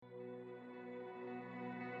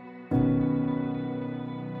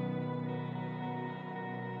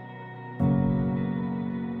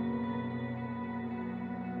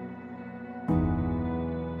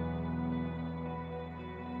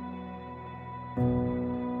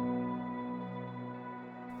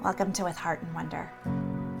Welcome to With Heart and Wonder.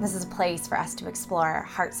 This is a place for us to explore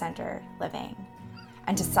heart-centered living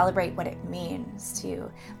and to celebrate what it means to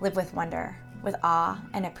live with wonder, with awe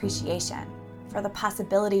and appreciation for the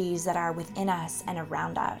possibilities that are within us and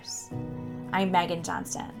around us. I'm Megan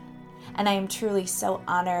Johnston, and I am truly so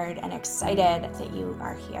honored and excited that you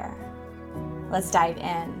are here. Let's dive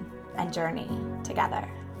in and journey together.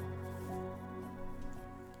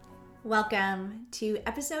 Welcome to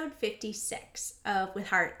episode 56 of With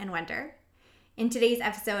Heart and Wonder. In today's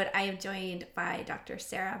episode, I am joined by Dr.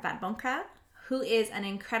 Sarah Vadeboncoeur, who is an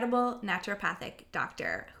incredible naturopathic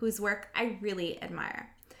doctor whose work I really admire.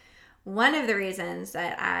 One of the reasons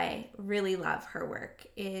that I really love her work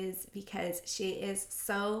is because she is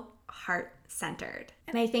so heart-centered.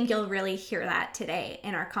 And I think you'll really hear that today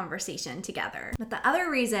in our conversation together. But the other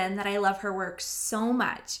reason that I love her work so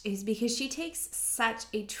much is because she takes such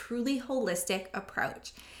a truly holistic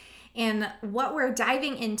approach. And what we're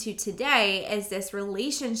diving into today is this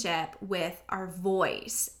relationship with our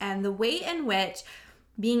voice and the way in which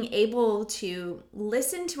being able to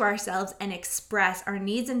listen to ourselves and express our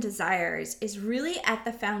needs and desires is really at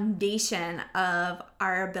the foundation of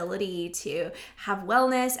our ability to have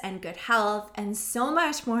wellness and good health, and so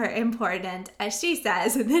much more important, as she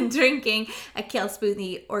says, than drinking a kale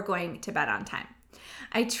smoothie or going to bed on time.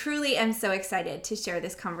 I truly am so excited to share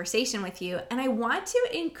this conversation with you, and I want to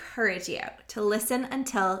encourage you to listen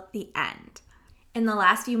until the end. In the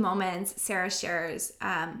last few moments, Sarah shares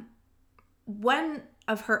one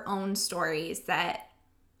of her own stories that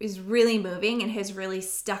is really moving and has really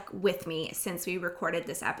stuck with me since we recorded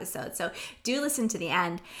this episode. So do listen to the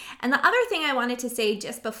end. And the other thing I wanted to say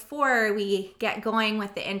just before we get going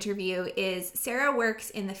with the interview is Sarah works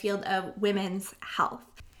in the field of women's health.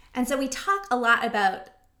 And so we talk a lot about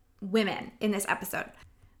women in this episode.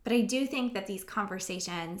 But I do think that these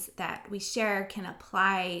conversations that we share can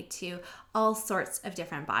apply to all sorts of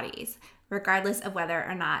different bodies, regardless of whether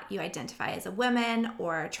or not you identify as a woman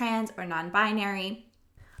or trans or non-binary.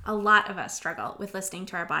 A lot of us struggle with listening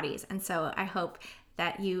to our bodies. And so I hope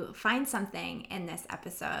that you find something in this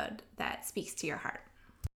episode that speaks to your heart.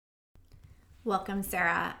 Welcome,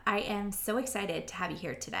 Sarah. I am so excited to have you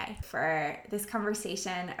here today for this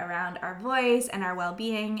conversation around our voice and our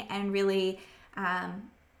well-being. And really,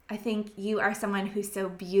 I think you are someone who so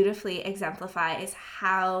beautifully exemplifies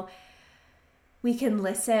how we can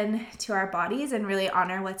listen to our bodies and really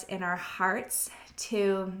honor what's in our hearts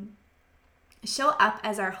to show up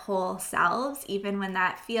as our whole selves, even when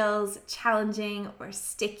that feels challenging or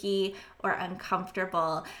sticky or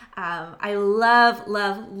uncomfortable. I love,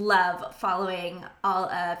 love, love following all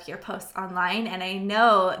of your posts online. And I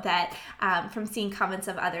know that from seeing comments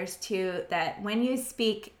of others too, that when you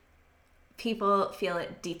speak, people feel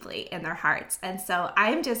it deeply in their hearts. And so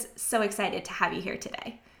I'm just so excited to have you here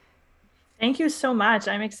today. Thank you so much.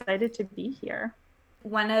 I'm excited to be here.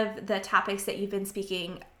 One of the topics that you've been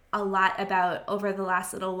speaking a lot about over the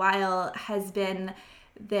last little while has been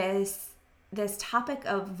this topic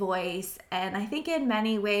of voice. And I think in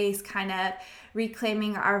many ways kind of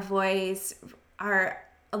reclaiming our voice,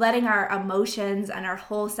 letting our emotions and our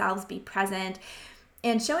whole selves be present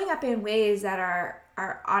and showing up in ways that are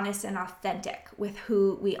honest and authentic with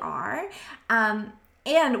who we are.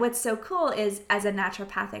 And what's so cool is, as a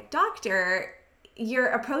naturopathic doctor, you're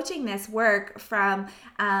approaching this work from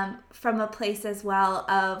a place as well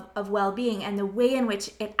of well-being and the way in which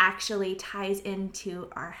it actually ties into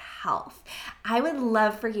our health. I would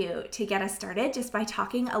love for you to get us started just by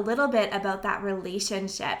talking a little bit about that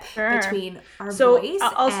relationship between our voice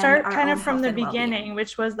and I'll start our kind own of from health the and well-being. beginning,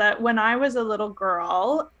 which was that when I was a little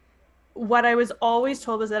girl, what I was always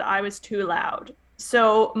told was that I was too loud.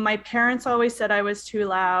 So my parents always said I was too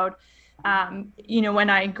loud. When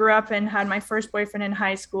I grew up and had my first boyfriend in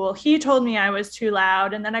high school, he told me I was too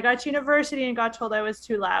loud. And then I got to university and got told I was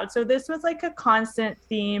too loud. So this was like a constant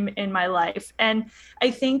theme in my life. And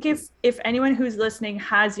I think if anyone who's listening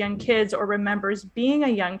has young kids or remembers being a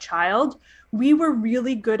young child, we were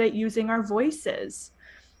really good at using our voices,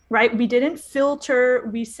 right? We didn't filter.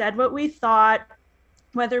 We said what we thought.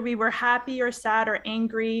 Whether we were happy or sad or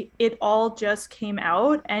angry, it all just came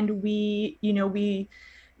out, and we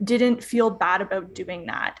didn't feel bad about doing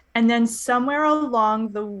that. And then somewhere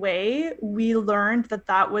along the way, we learned that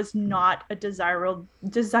that was not a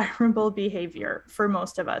desirable behavior for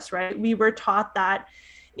most of us, right? We were taught that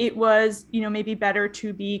it was, maybe better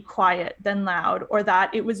to be quiet than loud, or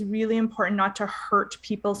that it was really important not to hurt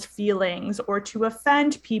people's feelings or to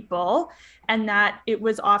offend people, and that it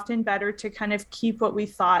was often better to kind of keep what we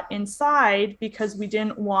thought inside because we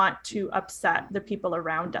didn't want to upset the people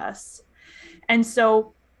around us. And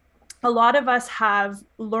so a lot of us have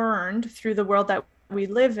learned through the world that we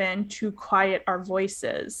live in to quiet our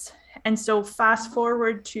voices. And so, fast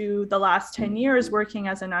forward to the last 10 years working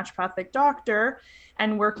as a naturopathic doctor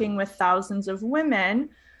and working with thousands of women,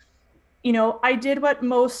 I did what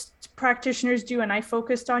most practitioners do, and I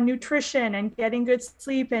focused on nutrition and getting good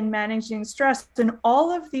sleep and managing stress. And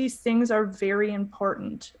all of these things are very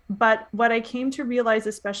important. But what I came to realize,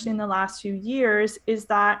 especially in the last few years, is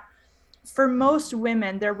that for most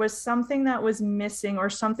women, there was something that was missing or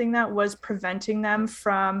something that was preventing them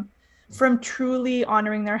from truly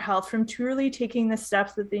honoring their health, from truly taking the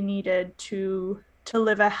steps that they needed to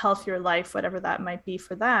live a healthier life, whatever that might be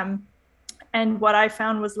for them. And what I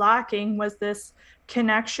found was lacking was this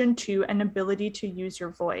connection to an ability to use your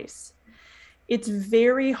voice. It's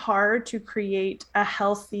very hard to create a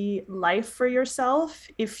healthy life for yourself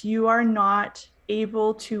if you are not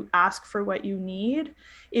able to ask for what you need,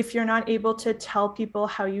 if you're not able to tell people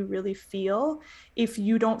how you really feel, if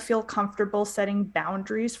you don't feel comfortable setting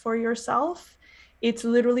boundaries for yourself. It's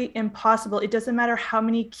literally impossible. It doesn't matter how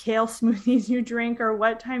many kale smoothies you drink or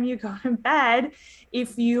what time you go to bed.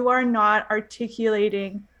 If you are not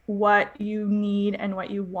articulating what you need and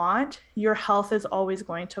what you want, your health is always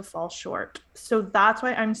going to fall short. So that's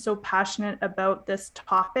why I'm so passionate about this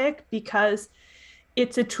topic, because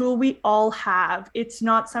it's a tool we all have. It's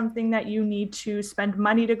not something that you need to spend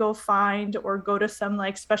money to go find or go to some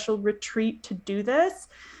like special retreat to do this.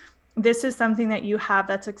 This is something that you have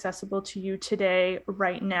that's accessible to you today,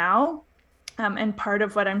 right now. And part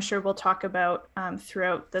of what I'm sure we'll talk about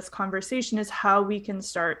throughout this conversation is how we can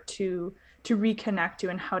start to reconnect to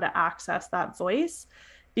and how to access that voice.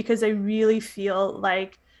 Because I really feel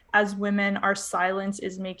like as women, our silence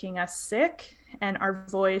is making us sick, and our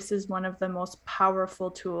voice is one of the most powerful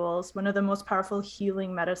tools, one of the most powerful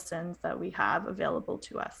healing medicines that we have available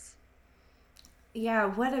to us. Yeah,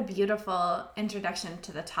 what a beautiful introduction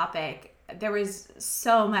to the topic. There was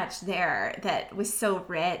so much there that was so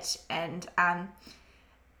rich, and I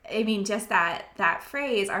mean, just that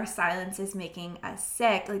phrase, "our silence is making us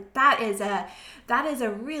sick," like that is a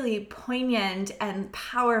really poignant and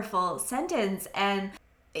powerful sentence, and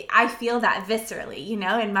I feel that viscerally,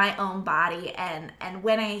 in my own body, and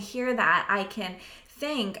when I hear that, I can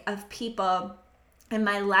think of people in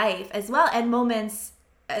my life as well, and moments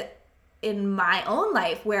in my own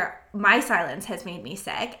life where my silence has made me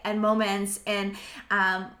sick, and moments in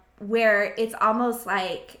where it's almost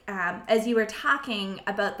like, as you were talking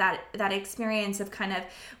about that experience of kind of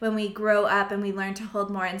when we grow up and we learn to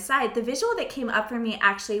hold more inside, the visual that came up for me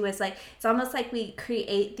actually was like, it's almost like we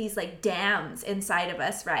create these like dams inside of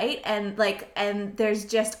us, right? And there's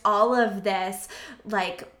just all of this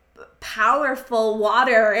like powerful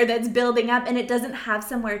water that's building up, and it doesn't have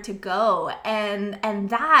somewhere to go, and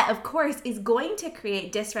that of course is going to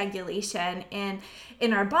create dysregulation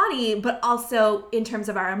in our body, but also in terms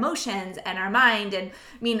of our emotions and our mind. And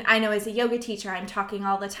I mean, I know as a yoga teacher, I'm talking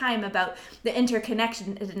all the time about the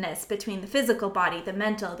interconnectedness between the physical body, the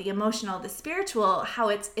mental, the emotional, the spiritual, how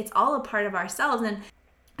it's all a part of ourselves, and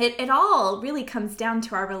it all really comes down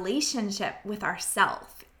to our relationship with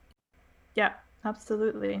ourself. Yeah,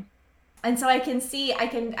 absolutely. And so I can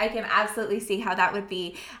absolutely see how that would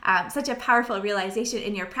be such a powerful realization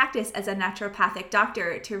in your practice as a naturopathic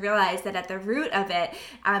doctor, to realize that at the root of it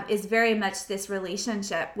is very much this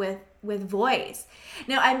relationship with voice.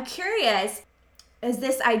 Now, I'm curious, as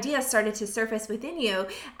this idea started to surface within you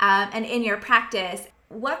and in your practice,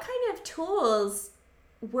 what kind of tools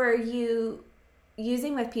were you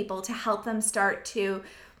using with people to help them start to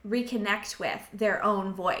reconnect with their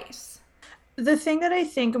own voice? The thing that I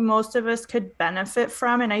think most of us could benefit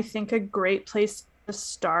from, and I think a great place to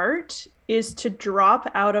start, is to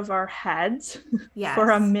drop out of our heads for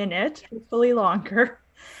a Yes. minute, hopefully longer,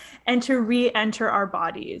 and to re-enter our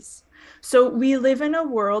bodies. So we live in a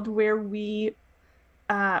world where we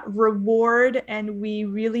reward and we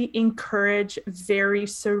really encourage very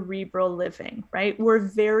cerebral living, right? We're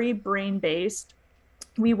very brain based.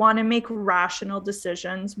 We want to make rational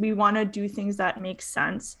decisions. We want to do things that make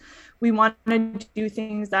sense. We want to do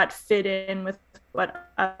things that fit in with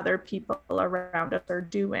what other people around us are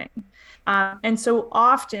doing. And so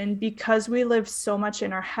often, because we live so much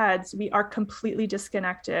in our heads, we are completely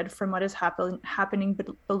disconnected from what is happening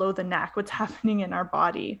below the neck, what's happening in our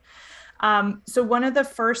body. So one of the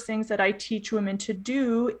first things that I teach women to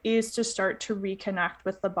do is to start to reconnect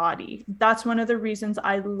with the body. That's one of the reasons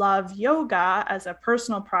I love yoga as a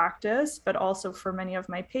personal practice, but also for many of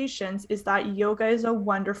my patients, is that yoga is a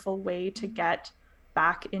wonderful way to get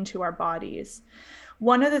back into our bodies.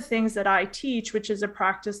 One of the things that I teach, which is a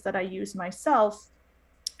practice that I use myself,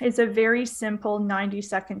 It's a very simple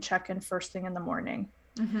 90-second check-in first thing in the morning.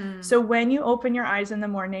 Mm-hmm. So when you open your eyes in the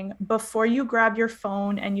morning, before you grab your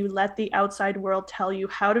phone and you let the outside world tell you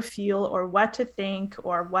how to feel or what to think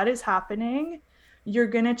or what is happening, you're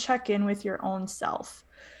going to check in with your own self.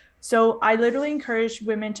 So I literally encourage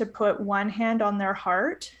women to put one hand on their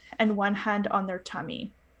heart and one hand on their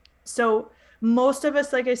tummy. So most of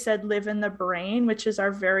us, like I said, live in the brain, which is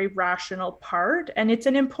our very rational part. And it's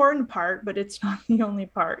an important part, but it's not the only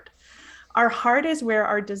part. Our heart is where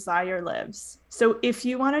our desire lives. So if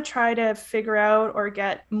you want to try to figure out or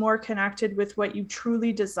get more connected with what you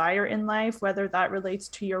truly desire in life, whether that relates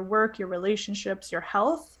to your work, your relationships, your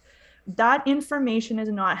health, that information is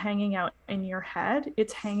not hanging out in your head,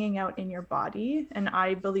 it's hanging out in your body. And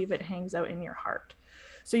I believe it hangs out in your heart.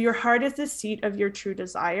 So your heart is the seat of your true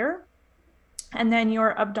desire. And then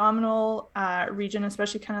your abdominal region,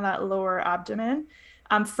 especially kind of that lower abdomen,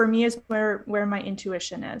 for me is where my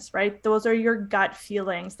intuition is, right? Those are your gut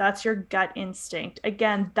feelings. That's your gut instinct.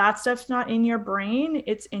 Again, that stuff's not in your brain,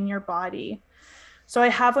 it's in your body. So I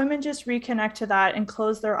have women just reconnect to that and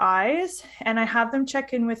close their eyes. And I have them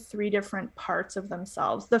check in with 3 different parts of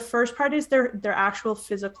themselves. The first part is their actual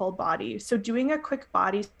physical body. So doing a quick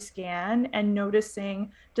body scan and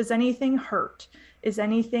noticing, does anything hurt? Is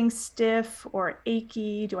anything stiff or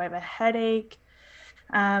achy? Do I have a headache?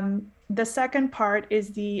 The second part is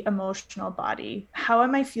the emotional body. How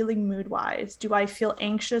am I feeling mood wise? Do I feel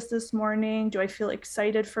anxious this morning? Do I feel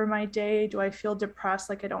excited for my day? Do I feel depressed,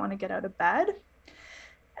 like I don't want to get out of bed?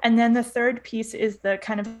 And then the third piece is the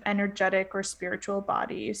kind of energetic or spiritual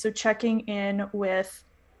body. So checking in with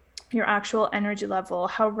your actual energy level.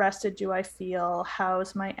 How rested do I feel?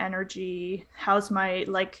 How's my energy? How's my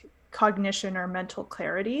like cognition or mental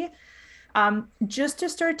clarity? Just to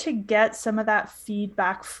start to get some of that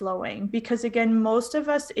feedback flowing. Because again, most of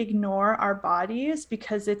us ignore our bodies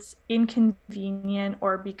because it's inconvenient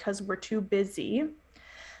or because we're too busy.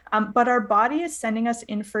 But our body is sending us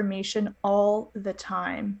information all the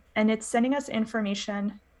time. And it's sending us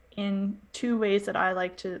information in 2 ways that I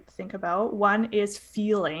like to think about. One is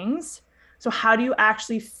feelings. So, how do you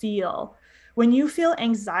actually feel? When you feel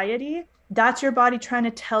anxiety, that's your body trying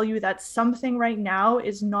to tell you that something right now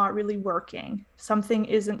is not really working. Something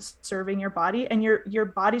isn't serving your body, and your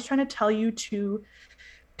body's trying to tell you to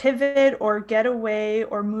pivot or get away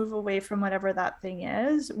or move away from whatever that thing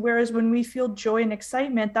is. Whereas when we feel joy and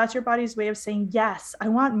excitement, that's your body's way of saying, yes, I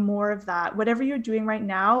want more of that. Whatever you're doing right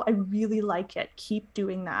now, I really like it. Keep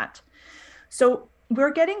doing that. So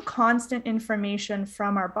we're getting constant information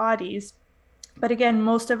from our bodies. But again,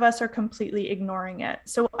 most of us are completely ignoring it.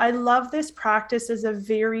 So I love this practice as a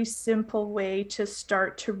very simple way to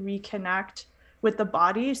start to reconnect with the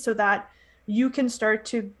body so that you can start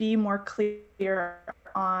to be more clear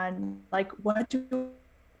on like, what do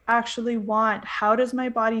I actually want? How does my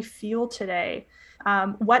body feel today?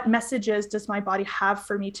 What messages does my body have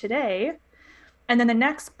for me today? And then the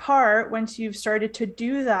next part, once you've started to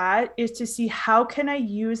do that, is to see how can I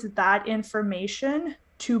use that information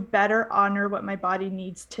to better honor what my body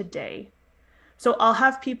needs today. So I'll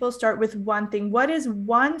have people start with one thing. What is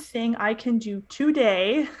one thing I can do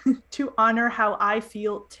today to honor how I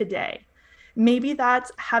feel today? Maybe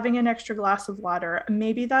that's having an extra glass of water.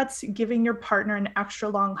 Maybe that's giving your partner an extra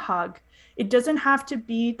long hug. It doesn't have to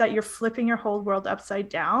be that you're flipping your whole world upside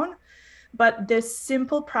down, but this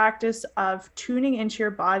simple practice of tuning into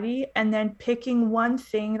your body and then picking one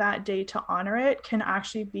thing that day to honor it can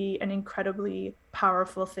actually be an incredibly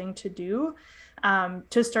powerful thing to do,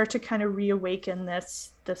 to start to kind of reawaken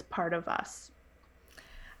this part of us.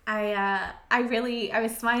 I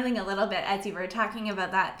was smiling a little bit as you were talking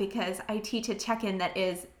about that because I teach a check-in that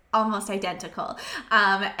is almost identical.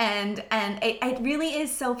 And it really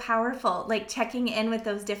is so powerful, like checking in with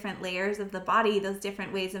those different layers of the body, those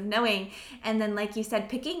different ways of knowing. And then, like you said,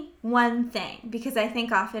 picking one thing, because I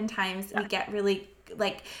think oftentimes we get really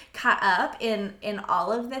like caught up in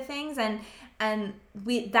all of the things, and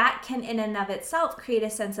we that can in and of itself create a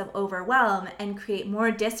sense of overwhelm and create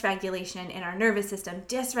more dysregulation in our nervous system,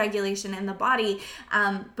 dysregulation in the body.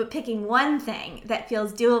 But picking one thing that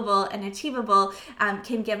feels doable and achievable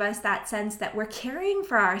can give us that sense that we're caring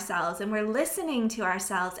for ourselves and we're listening to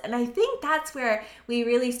ourselves. And I think that's where we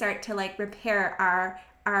really start to like repair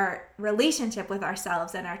our relationship with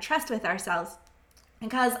ourselves and our trust with ourselves.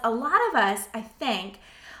 Because a lot of us, I think,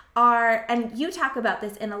 are, and you talk about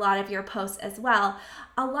this in a lot of your posts as well,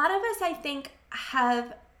 a lot of us, I think,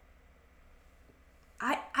 have,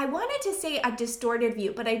 I wanted to say a distorted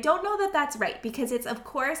view, but I don't know that that's right, because it's, of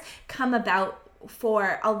course, come about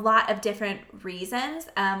for a lot of different reasons,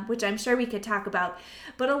 which I'm sure we could talk about.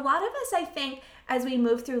 But a lot of us, I think, as we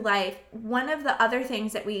move through life, one of the other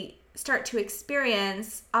things that we start to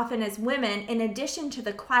experience often as women, in addition to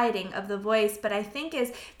the quieting of the voice, but I think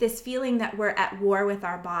is this feeling that we're at war with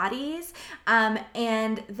our bodies, and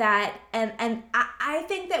I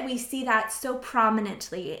think that we see that so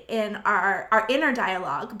prominently in our inner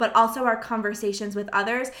dialogue, but also our conversations with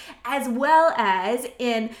others, as well as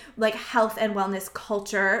in like health and wellness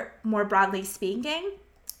culture, more broadly speaking,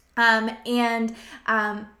 and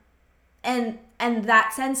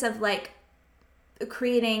that sense of like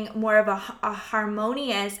creating more of a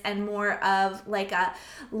harmonious and more of like a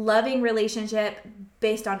loving relationship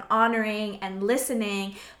based on honoring and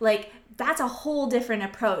listening. Like that's a whole different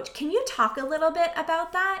approach. Can you talk a little bit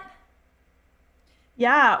about that?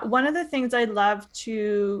 Yeah, one of the things I'd love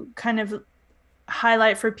to kind of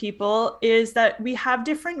highlight for people is that we have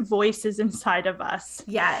different voices inside of us.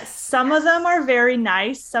 Yes. Some of them are very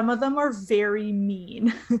nice, some of them are very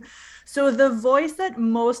mean. So the voice that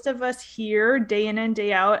most of us hear day in and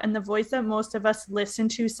day out, and the voice that most of us listen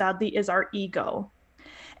to, sadly, is our ego.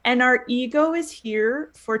 And our ego is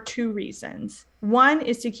here for two reasons. One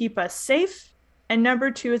is to keep us safe. And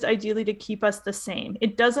number two is ideally to keep us the same.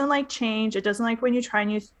 It doesn't like change. It doesn't like when you try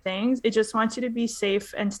new things. It just wants you to be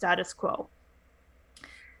safe and status quo.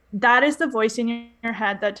 That is the voice in your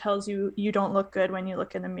head that tells you you don't look good when you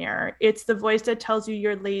look in the mirror. It's the voice that tells you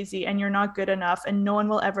you're lazy and you're not good enough and no one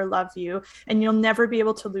will ever love you and you'll never be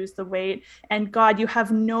able to lose the weight. And God, you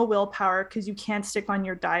have no willpower because you can't stick on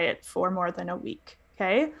your diet for more than a week.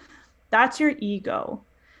 Okay. That's your ego.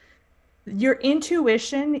 Your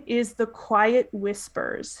intuition is the quiet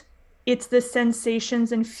whispers. It's the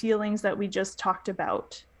sensations and feelings that we just talked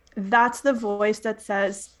about. That's the voice that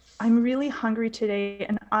says, I'm really hungry today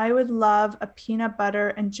and I would love a peanut butter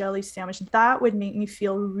and jelly sandwich. That would make me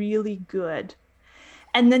feel really good.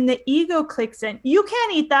 And then the ego clicks in. You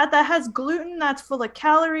can't eat that. That has gluten. That's full of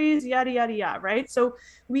calories, yada, yada, yada, right? So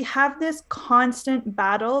we have this constant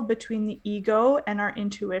battle between the ego and our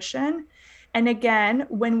intuition. And again,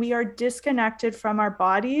 when we are disconnected from our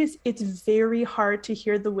bodies, it's very hard to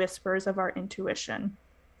hear the whispers of our intuition.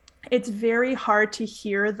 It's very hard to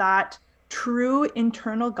hear that true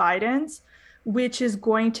internal guidance, which is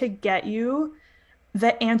going to get you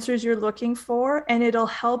the answers you're looking for, and it'll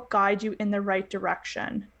help guide you in the right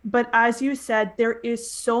direction. But as you said, there is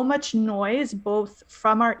so much noise, both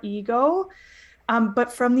from our ego,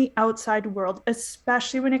 but from the outside world,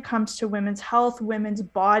 especially when it comes to women's health, women's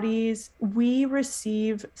bodies. We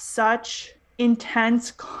receive such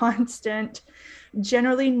intense, constant,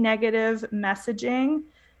 generally negative messaging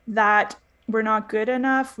that we're not good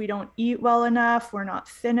enough, we don't eat well enough, we're not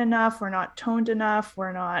thin enough, we're not toned enough,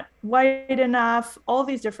 we're not white enough, all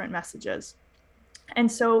these different messages.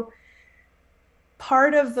 And so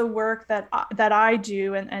part of the work that I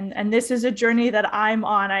do, and this is a journey that I'm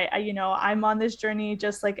on. I'm on this journey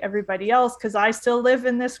just like everybody else because I still live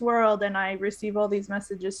in this world and I receive all these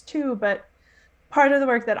messages too. But part of the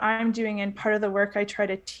work that I'm doing and part of the work I try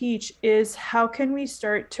to teach is how can we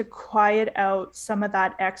start to quiet out some of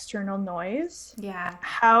that external noise? Yeah.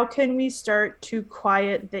 How can we start to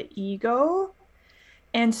quiet the ego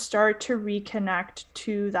and start to reconnect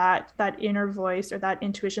to that inner voice or that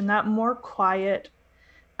intuition, that more quiet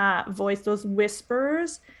voice, those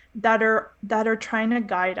whispers that are trying to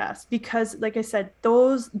guide us? Because like I said,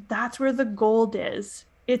 that's where the gold is.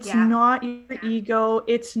 It's not your ego.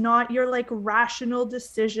 It's not your like rational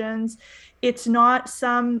decisions. It's not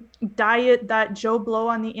some diet that Joe Blow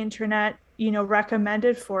on the internet,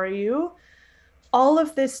 recommended for you. All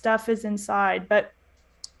of this stuff is inside. But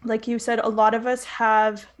like you said, a lot of us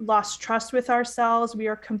have lost trust with ourselves. We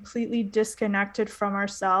are completely disconnected from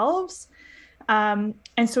ourselves. And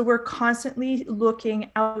so we're constantly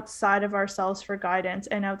looking outside of ourselves for guidance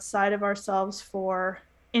and outside of ourselves for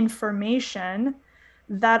information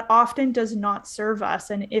that often does not serve us.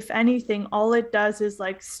 And if anything, all it does is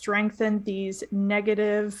like strengthen these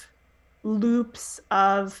negative loops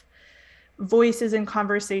of voices and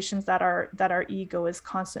conversations that our ego is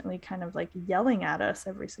constantly kind of like yelling at us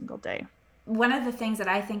every single day. One of the things that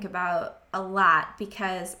I think about a lot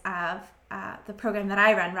because of the program that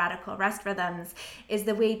I run, Radical Rest Rhythms, is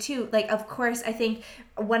the way to, like, of course, I think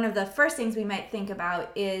one of the first things we might think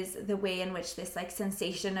about is the way in which this like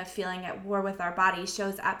sensation of feeling at war with our body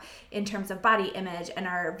shows up in terms of body image and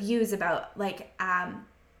our views about like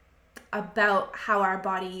about how our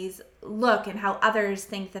bodies look and how others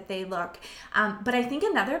think that they look. But I think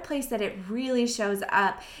another place that it really shows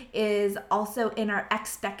up is also in our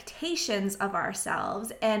expectations of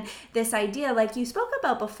ourselves. And this idea, like you spoke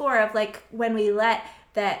about before, of like when we let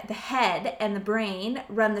the head and the brain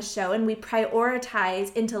run the show and we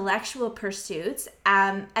prioritize intellectual pursuits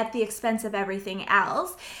at the expense of everything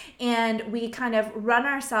else, and we kind of run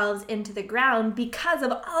ourselves into the ground because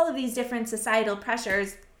of all of these different societal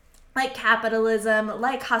pressures, like capitalism,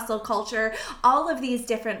 like hustle culture, all of these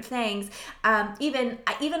different things. Even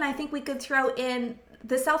I think we could throw in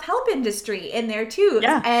the self-help industry in there too.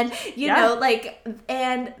 Yeah. And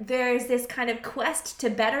and there's this kind of quest to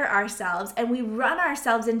better ourselves, and we run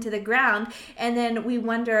ourselves into the ground, and then we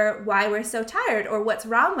wonder why we're so tired or what's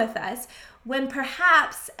wrong with us, when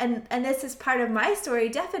perhaps, and this is part of my story,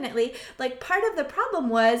 definitely, like part of the problem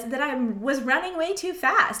was that I was running way too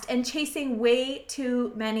fast and chasing way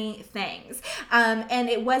too many things. And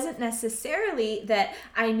it wasn't necessarily that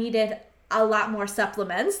I needed a lot more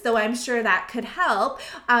supplements, though I'm sure that could help.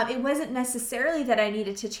 It wasn't necessarily that I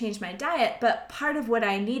needed to change my diet, but part of what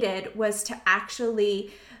I needed was to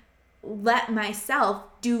actually let myself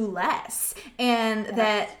do less. And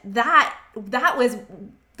Yes. that was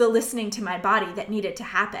the listening to my body that needed to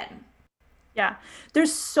happen. Yeah,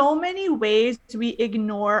 there's so many ways we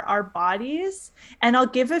ignore our bodies. And I'll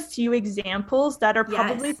give a few examples that are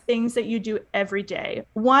probably Yes. things that you do every day.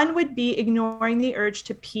 One would be ignoring the urge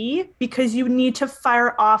to pee because you need to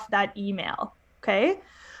fire off that email. Okay.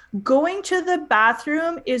 Going to the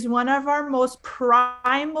bathroom is one of our most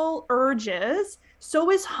primal urges.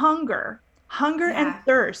 So is hunger and Yeah.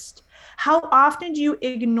 thirst. How often do you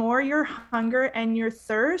ignore your hunger and your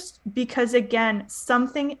thirst because, again,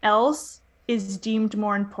 something else is deemed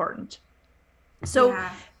more important? So Yeah.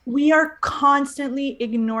 we are constantly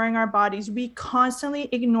ignoring our bodies. We constantly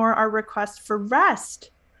ignore our request for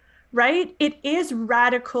rest, right? It is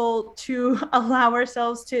radical to allow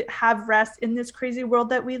ourselves to have rest in this crazy world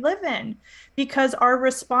that we live in, because our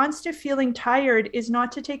response to feeling tired is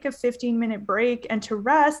not to take a 15-minute break and to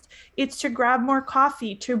rest. It's to grab more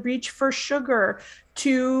coffee, to reach for sugar,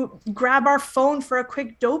 to grab our phone for a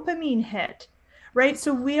quick dopamine hit, right?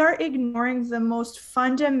 So we are ignoring the most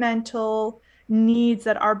fundamental needs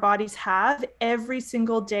that our bodies have every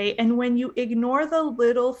single day. And when you ignore the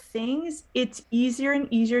little things, it's easier and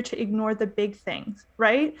easier to ignore the big things,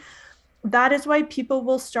 right? That is why people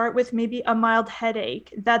will start with maybe a mild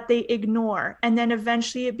headache that they ignore. And then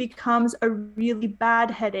eventually it becomes a really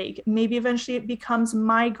bad headache. Maybe eventually it becomes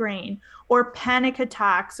migraine or panic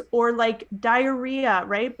attacks or like diarrhea,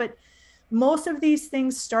 right? But most of these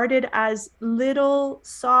things started as little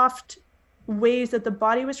soft ways that the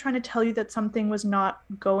body was trying to tell you that something was not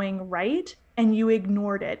going right and you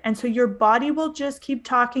ignored it. And so your body will just keep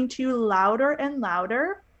talking to you louder and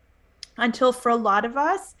louder until, for a lot of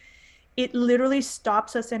us, it literally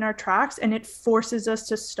stops us in our tracks and it forces us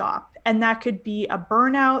to stop. And that could be a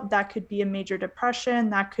burnout, that could be a major depression,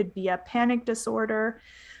 that could be a panic disorder.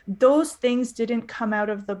 Those things didn't come out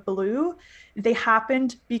of the blue. They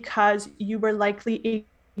happened because you were likely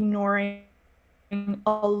ignoring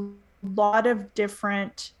a lot of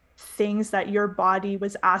different things that your body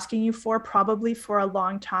was asking you for, probably for a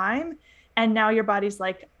long time. And now your body's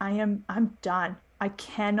like, I'm done. I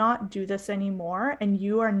cannot do this anymore. And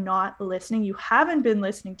you are not listening. You haven't been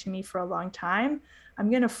listening to me for a long time. I'm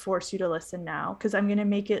going to force you to listen now because I'm going to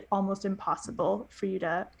make it almost impossible for you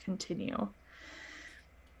to continue.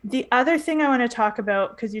 The other thing I want to talk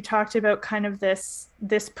about, because you talked about kind of this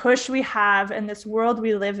push we have and this world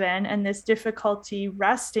we live in and this difficulty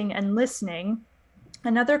resting and listening.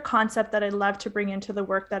 Another concept that I love to bring into the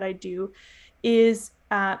work that I do is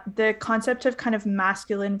the concept of kind of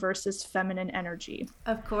masculine versus feminine energy.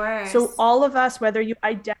 Of So course. all of us, whether you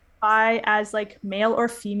identify as like male or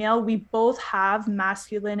female, we both have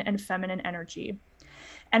masculine and feminine energy.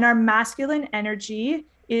 And our masculine energy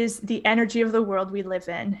is the energy of the world we live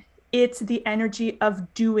in. It's the energy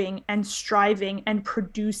of doing and striving and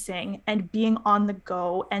producing and being on the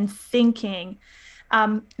go and thinking.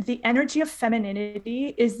 The energy of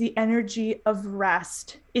femininity is the energy of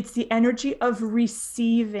rest. It's the energy of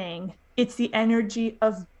receiving. It's the energy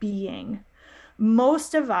of being.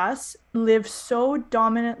 Most of us live so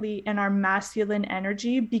dominantly in our masculine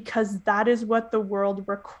energy because that is what the world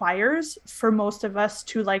requires for most of us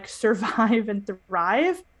to like survive and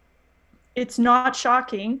thrive. It's not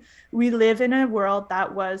shocking. We live in a world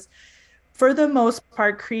that was, for the most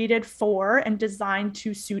part, created for and designed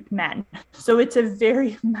to suit men. So it's a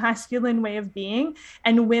very masculine way of being.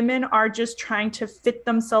 And women are just trying to fit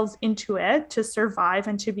themselves into it to survive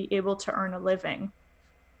and to be able to earn a living.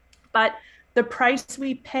 But The price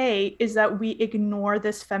we pay is that we ignore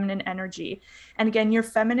this feminine energy. And again, your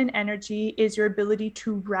feminine energy is your ability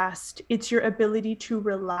to rest, it's your ability to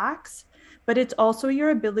relax, but it's also your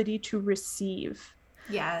ability to receive.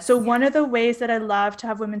 So, Yes. one of the ways that I love to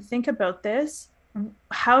have women think about this,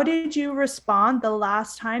 how did you respond the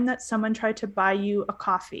last time that someone tried to buy you a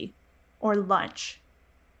coffee or lunch?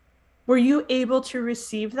 Were you able to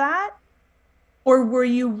receive that? Or were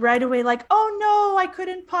you right away like, oh no, I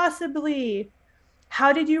couldn't possibly?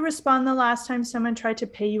 How did you respond the last time someone tried to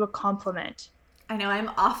pay you a compliment? I know I'm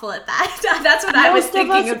awful at that. That's what I was Most of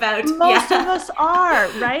thinking us, about. most of Yeah. us are,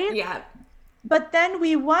 right? Yeah. But then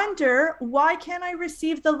we wonder, why can't I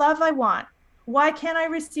receive the love I want? Why can't I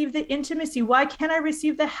receive the intimacy? Why can't I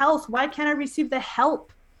receive the health? Why can't I receive the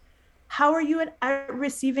help? How are you at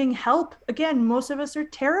receiving help? Again, most of us are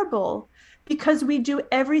terrible because we do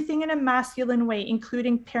everything in a masculine way,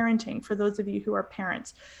 including parenting, for those of you who are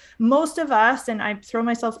parents. Most of us, and I throw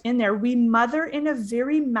myself in there, we mother in a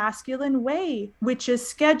very masculine way, which is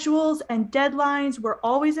schedules and deadlines. We're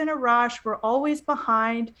always in a rush, we're always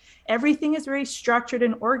behind. Everything is very structured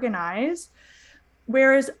and organized.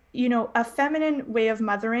 Whereas, a feminine way of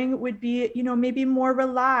mothering would be, maybe more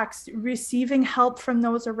relaxed, receiving help from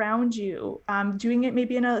those around you, doing it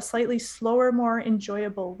maybe in a slightly slower, more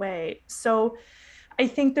enjoyable way. So I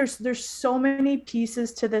think there's so many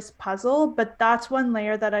pieces to this puzzle, but that's one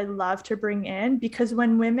layer that I love to bring in, because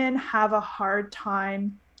when women have a hard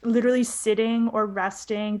time literally sitting or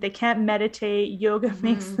resting, they can't meditate, yoga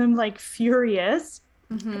makes Mm-hmm. them like furious.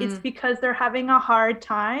 It's Mm-hmm. because they're having a hard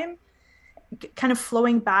time kind of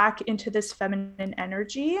flowing back into this feminine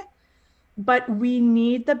energy. But we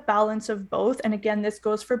need the balance of both. And again, this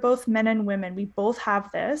goes for both men and women. We both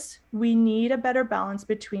have this. We need a better balance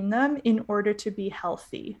between them in order to be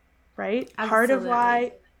healthy, right? Part of Absolutely.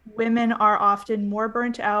 why women are often more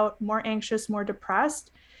burnt out, more anxious, more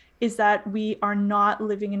depressed is that we are not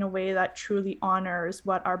living in a way that truly honors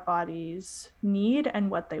what our bodies need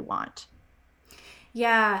and what they want.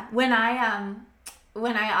 Yeah. When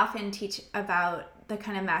I often teach about the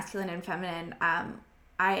kind of masculine and feminine,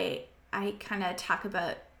 I kind of talk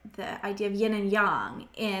about the idea of yin and yang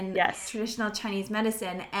in Yes. traditional Chinese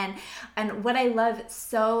medicine, and what I love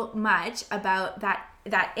so much about that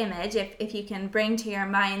image, if you can bring to your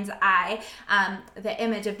mind's eye the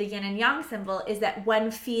image of the yin and yang symbol, is that one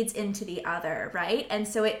feeds into the other, right? And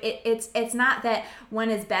so it's not that one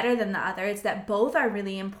is better than the other, it's that both are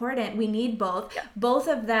really important. We need both. Yeah. Both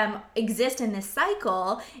of them exist in this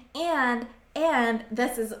cycle, and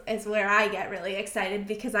this is where I get really excited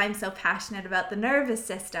because I'm so passionate about the nervous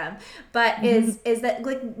system. But is that,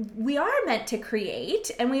 like, we are meant to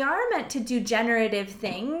create, and we are meant to do generative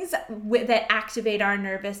things that activate our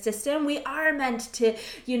nervous system. We are meant to,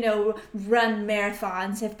 run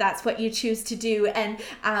marathons if that's what you choose to do, and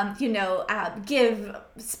give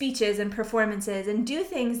speeches and performances and do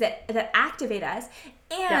things that activate us.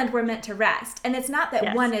 Yeah. And we're meant to rest. And it's not that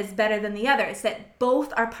Yes. one is better than the other. It's that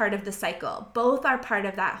both are part of the cycle. Both are part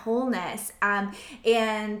of that wholeness. But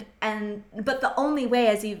the only way,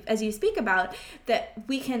 as you speak about, that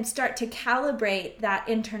we can start to calibrate that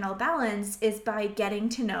internal balance is by getting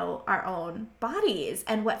to know our own bodies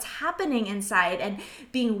and what's happening inside, and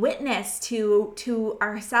being witness to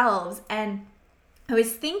ourselves. And I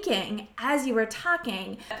was thinking as you were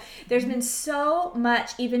talking, there's been so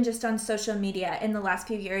much, even just on social media in the last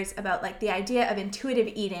few years, about like the idea of intuitive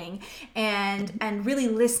eating and really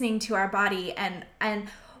listening to our body. And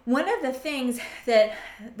one of the things that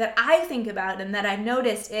I think about and that I've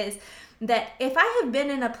noticed is that if I have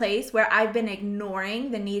been in a place where I've been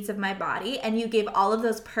ignoring the needs of my body, and you gave all of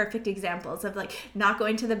those perfect examples of like not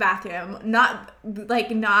going to the bathroom, not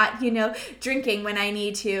drinking when I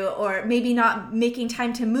need to, or maybe not making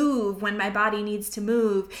time to move when my body needs to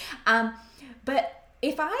move. But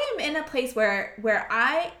if I am in a place where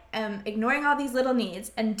I am ignoring all these little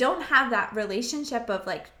needs and don't have that relationship of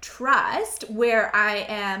like trust where I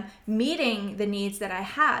am meeting the needs that I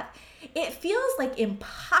have, it feels like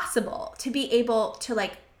impossible to be able to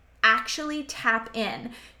like actually tap in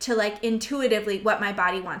to like intuitively what my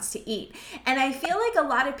body wants to eat. And I feel like a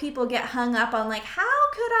lot of people get hung up on like, how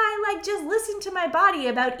could I like just listen to my body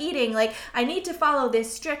about eating? Like, I need to follow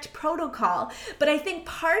this strict protocol. But I think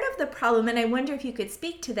part of the problem, and I wonder if you could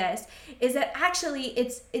speak to this, is that actually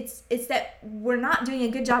it's that we're not doing a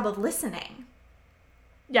good job of listening.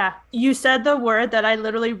 Yeah, you said the word that I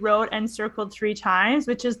literally wrote and circled 3 times,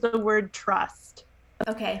 which is the word trust.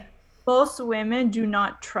 Okay. Most women do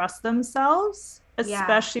not trust themselves, Yeah.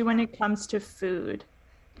 especially when it comes to food.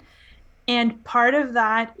 And part of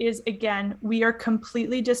that is, again, we are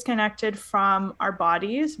completely disconnected from our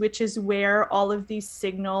bodies, which is where all of these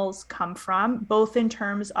signals come from, both in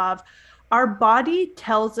terms of our body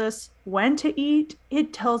tells us when to eat,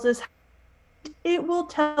 it tells us, it will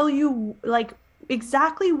tell you like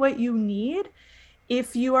exactly what you need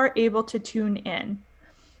if you are able to tune in.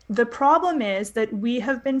 The problem is that we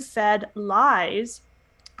have been fed lies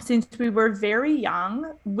since we were very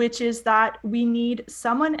young, which is that we need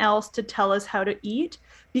someone else to tell us how to eat.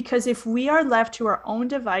 Because if we are left to our own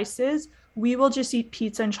devices, we will just eat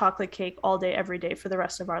pizza and chocolate cake all day, every day for the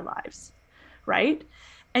rest of our lives. Right.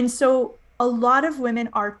 And so a lot of women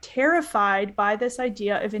are terrified by this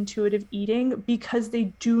idea of intuitive eating because they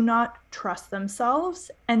do not trust themselves.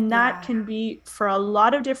 And that Yeah. can be for a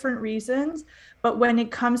lot of different reasons. But when it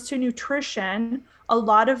comes to nutrition, a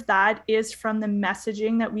lot of that is from the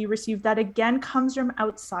messaging that we receive that again comes from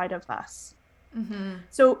outside of us. Mm-hmm.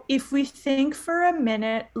 So if we think for a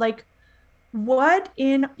minute, like what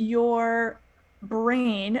in your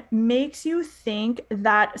brain makes you think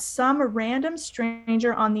that some random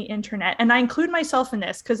stranger on the internet, and I include myself in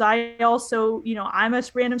this because I also, I'm a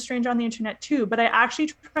random stranger on the internet too, but I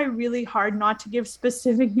actually try really hard not to give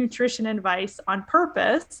specific nutrition advice on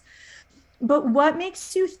purpose. But what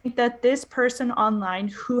makes you think that this person online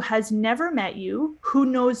who has never met you, who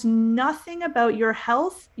knows nothing about your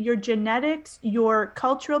health, your genetics, your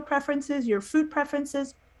cultural preferences, your food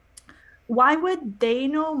preferences, why would they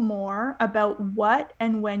know more about what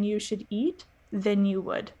and when you should eat than you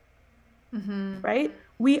would? Mm-hmm. Right?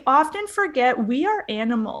 We often forget we are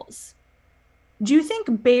animals. Do you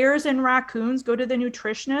think bears and raccoons go to the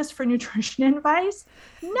nutritionist for nutrition advice?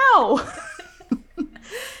 No.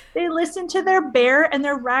 They listen to their bear and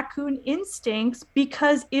their raccoon instincts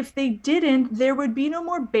because if they didn't, there would be no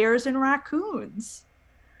more bears and raccoons.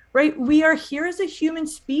 Right? We are here as a human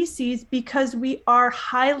species because we are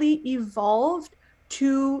highly evolved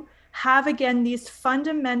to have, again, these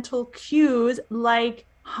fundamental cues like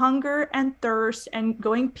hunger and thirst and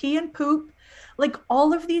going pee and poop. Like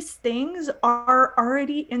all of these things are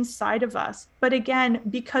already inside of us. But again,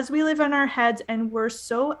 because we live in our heads and we're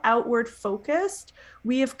so outward focused,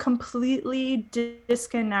 we have completely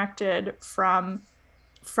disconnected from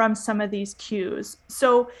some of these cues.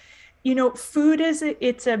 So food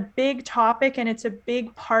it's a big topic and it's a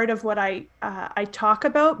big part of what I talk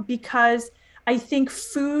about because I think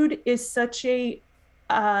food is such a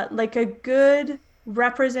like a good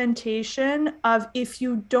representation of if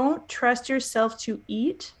you don't trust yourself to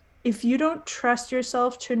eat, if you don't trust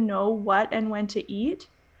yourself to know what and when to eat,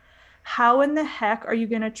 how in the heck are you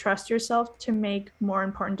going to trust yourself to make more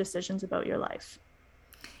important decisions about your life?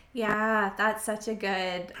 Yeah, that's such a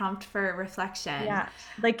good prompt for reflection. Yeah.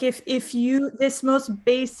 Like if you this most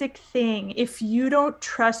basic thing, if you don't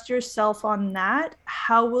trust yourself on that,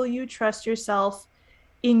 how will you trust yourself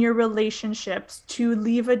in your relationships to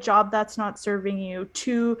leave a job that's not serving you,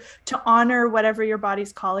 to honor whatever your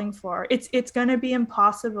body's calling for? It's going to be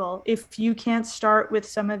impossible if you can't start with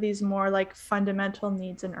some of these more like fundamental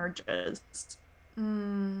needs and urges.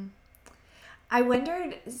 Mm. I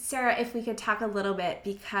wondered, Sarah, if we could talk a little bit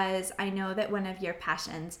because I know that one of your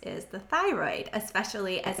passions is the thyroid,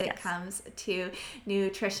 especially as it Yes. comes to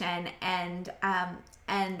nutrition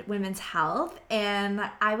and women's health. And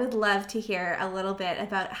I would love to hear a little bit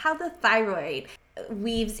about how the thyroid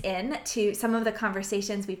weaves in to some of the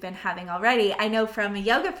conversations we've been having already. I know from a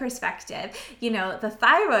yoga perspective, the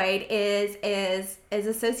thyroid is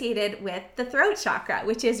associated with the throat chakra,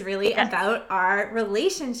 which is really Yes. about our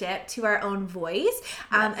relationship to our own voice,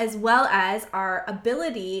 Yes. as well as our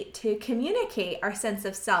ability to communicate our sense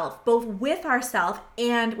of self, both with ourselves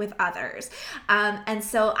and with others. And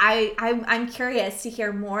so I'm curious to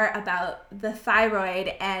hear more about the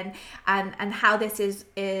thyroid and how this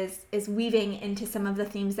is weaving into some of the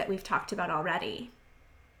themes that we've talked about already.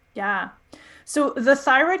 Yeah. So the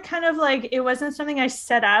thyroid kind of like it wasn't something I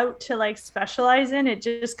set out to like specialize in. It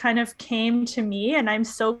just kind of came to me and I'm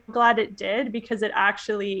so glad it did because it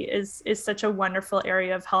actually is such a wonderful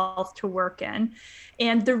area of health to work in.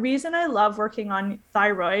 And the reason I love working on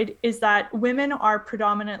thyroid is that women are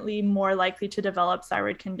predominantly more likely to develop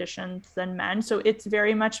thyroid conditions than men. So it's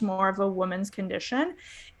very much more of a woman's condition.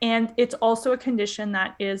 And it's also a condition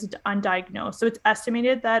that is undiagnosed. So it's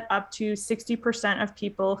estimated that up to 60% of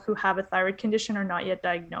people who have a thyroid condition are not yet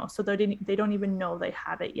diagnosed. So they don't even know they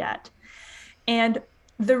have it yet. And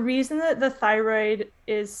the reason that the thyroid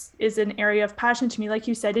is an area of passion to me, like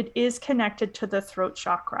you said, it is connected to the throat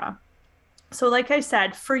chakra. So, like I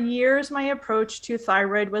said, for years, my approach to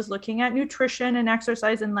thyroid was looking at nutrition and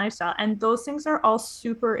exercise and lifestyle. And those things are all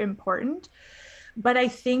super important. But I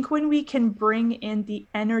think when we can bring in the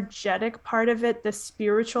energetic part of it, the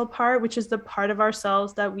spiritual part, which is the part of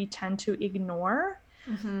ourselves that we tend to ignore,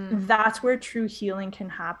 Mm-hmm. that's where true healing can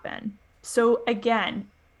happen. So, again,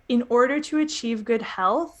 in order to achieve good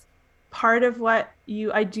health, part of what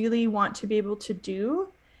you ideally want to be able to do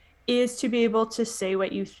is to be able to say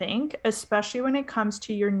what you think, especially when it comes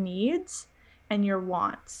to your needs and your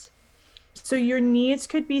wants. So your needs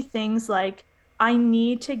could be things like, I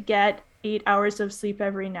need to get 8 hours of sleep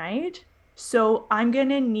every night. So I'm going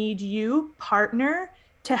to need you, partner,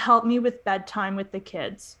 to help me with bedtime with the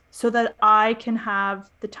kids so that I can have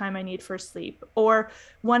the time I need for sleep. Or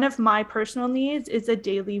one of my personal needs is a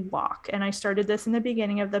daily walk. And I started this in the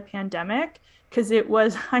beginning of the pandemic because it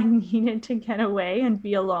was, I needed to get away and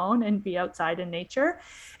be alone and be outside in nature.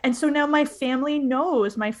 And so now my family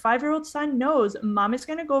knows, my 5-year-old son knows mom is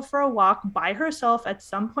going to go for a walk by herself at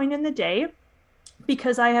some point in the day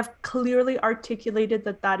because I have clearly articulated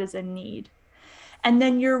that that is a need. And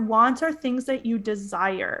then your wants are things that you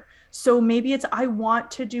desire. So maybe it's, I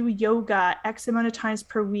want to do yoga X amount of times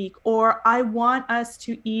per week, or I want us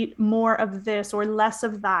to eat more of this or less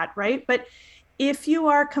of that, right? But if you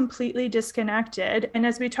are completely disconnected, and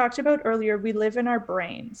as we talked about earlier, we live in our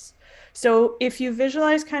brains. So if you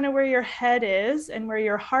visualize kind of where your head is and where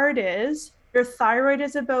your heart is, your thyroid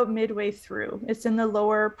is about midway through. It's in the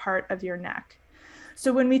lower part of your neck.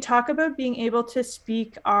 So when we talk about being able to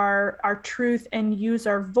speak our truth and use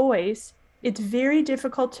our voice, it's very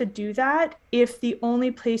difficult to do that if the only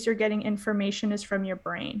place you're getting information is from your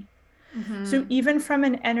brain. So Mm-hmm. even from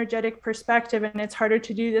an energetic perspective, and it's harder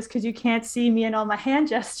to do this because you can't see me and all my hand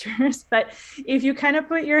gestures, but if you kind of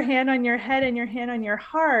put your hand on your head and your hand on your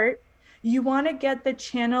heart, you want to get the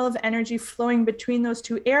channel of energy flowing between those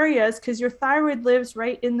two areas because your thyroid lives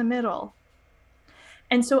right in the middle.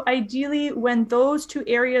 And so ideally, when those two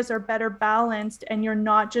areas are better balanced and you're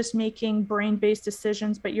not just making brain-based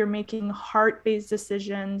decisions, but you're making heart-based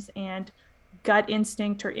decisions and gut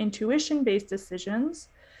instinct or intuition-based decisions,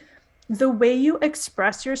 the way you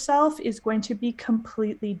express yourself is going to be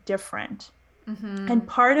completely different. Mm-hmm. And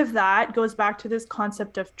part of that goes back to this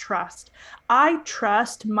concept of trust. I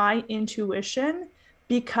trust my intuition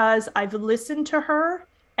because I've listened to her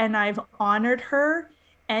and I've honored her,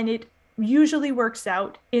 and it usually works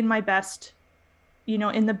out in my best,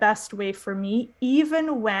 in the best way for me,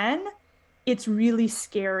 even when it's really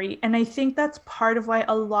scary. And I think that's part of why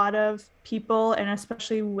a lot of people, and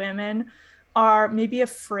especially women, are maybe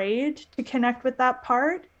afraid to connect with that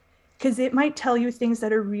part because it might tell you things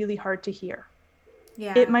that are really hard to hear.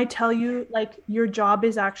 It Yeah. might tell you like your job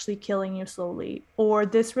is actually killing you slowly, or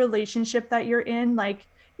this relationship that you're in, like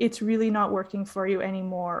it's really not working for you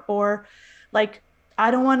anymore, or like,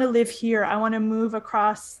 I don't want to live here. I want to move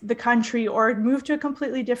across the country or move to a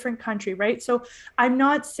completely different country, right? So I'm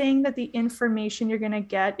not saying that the information you're going to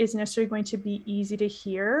get is necessarily going to be easy to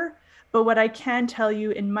hear. But what I can tell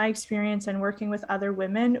you in my experience and working with other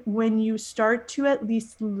women, when you start to at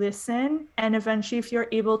least listen, and eventually, if you're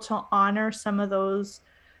able to honor some of those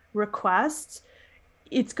requests,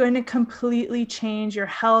 it's going to completely change your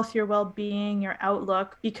health, your well being, your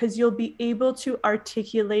outlook, because you'll be able to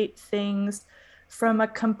articulate things from a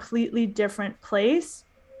completely different place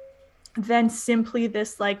than simply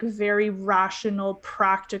this like very rational,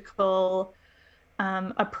 practical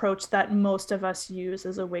approach that most of us use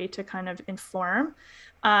as a way to kind of inform.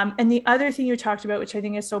 And the other thing you talked about, which I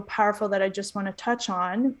think is so powerful that I just want to touch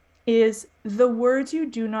on, is the words you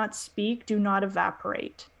do not speak do not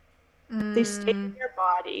evaporate. They stay Mm, in your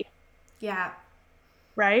body, yeah.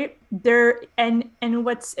 right? And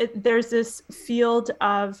there's this field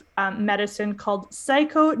of medicine called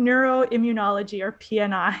psychoneuroimmunology, or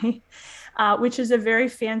PNI, which is a very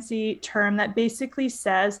fancy term that basically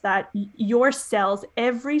says that your cells,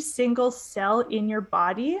 every single cell in your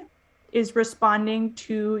body, is responding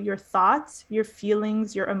to your thoughts, your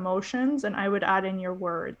feelings, your emotions, and I would add in your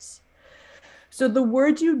words. So the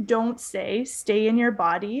words you don't say stay in your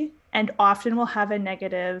body and often will have a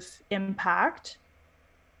negative impact.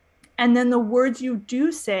 And then the words you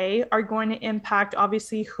do say are going to impact,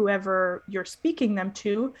 obviously, whoever you're speaking them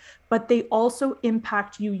to, but they also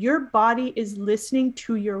impact you. Your body is listening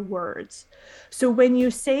to your words. So when you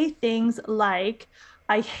say things like,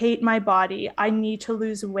 I hate my body, I need to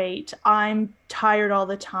lose weight, I'm tired all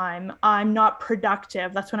the time, I'm not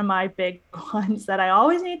productive. That's one of my big ones, that I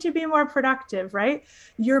always need to be more productive, right?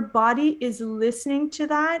 Your body is listening to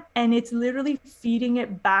that and it's literally feeding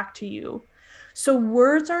it back to you. So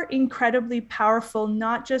words are incredibly powerful,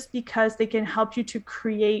 not just because they can help you to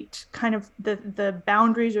create kind of the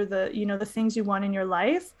boundaries or the things you want in your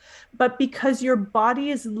life, but because your body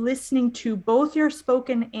is listening to both your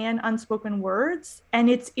spoken and unspoken words, and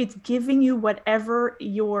it's giving you whatever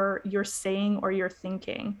you're saying or you're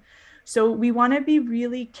thinking. So we want to be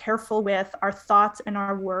really careful with our thoughts and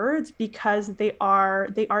our words because they are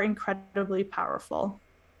incredibly powerful.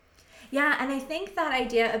 Yeah, and I think that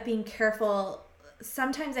idea of being careful,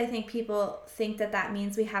 sometimes I think people think that that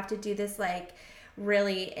means we have to do this like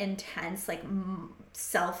really intense like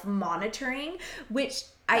self monitoring, which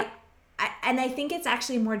Yeah. and I think it's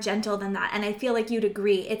actually more gentle than that. And I feel like you'd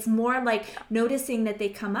agree. It's more like Yeah. noticing that they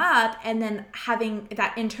come up and then having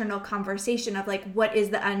that internal conversation of like, what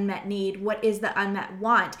is the unmet need? What is the unmet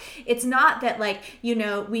want? It's not that like,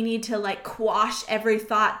 we need to like quash every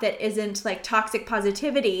thought that isn't like toxic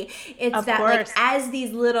positivity. It's Of that like course. as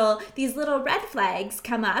these little red flags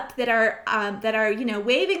come up that are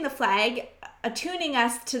waving the flag, attuning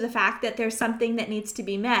us to the fact that there's something that needs to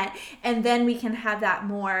be met, and then we can have that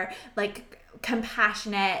more like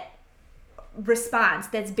compassionate response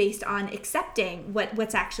that's based on accepting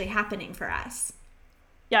what's actually happening for us.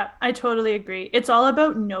 Yeah, I totally agree. It's all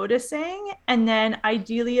about noticing and then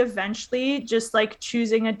ideally eventually just like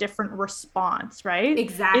choosing a different response, right?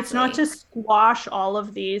 It's not Exactly. to squash all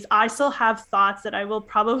of these. I still have thoughts that I will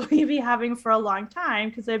probably be having for a long time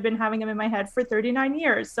because I've been having them in my head for 39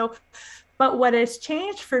 years. So, but what has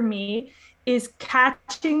changed for me is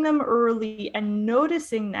catching them early and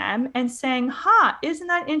noticing them and saying, huh, isn't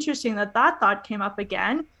that interesting that that thought came up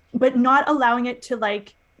again? But not allowing it to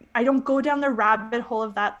like, I don't go down the rabbit hole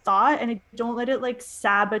of that thought and I don't let it like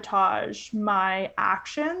sabotage my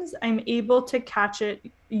actions. I'm able to catch it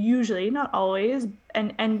usually, not always,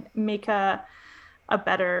 and make a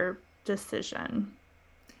better decision.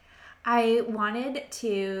 I wanted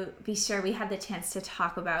to be sure we had the chance to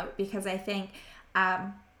talk about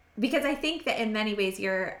um, because I think that in many ways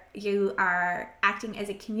you are acting as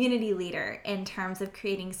a community leader in terms of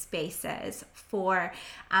creating spaces for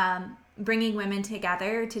bringing women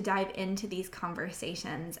together to dive into these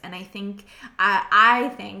conversations. And I think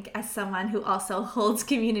as someone who also holds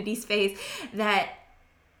community space that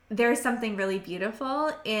there's something really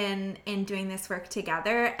beautiful in doing this work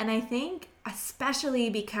together. And I think especially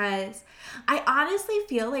because I honestly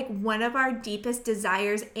feel like one of our deepest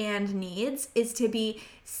desires and needs is to be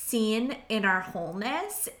seen in our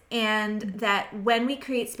wholeness, and that when we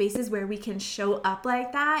create spaces where we can show up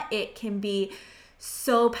like that, it can be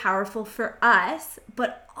so powerful for us,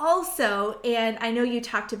 but also, and I know you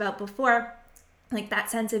talked about before, like that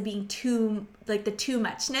sense of being too like the too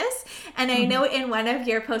muchness. And I know Mhm. in one of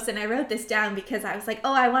your posts, and I wrote this down because I was like,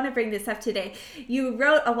 oh, I want to bring this up today. You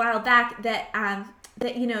wrote a while back that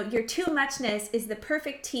your too muchness is the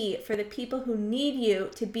perfect tea for the people who need you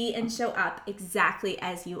to be and show up exactly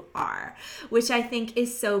as you are, which I think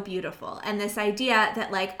is so beautiful. And this idea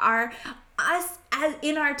that like our us as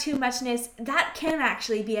in our too muchness, that can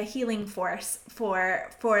actually be a healing force for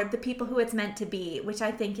the people who it's meant to be, which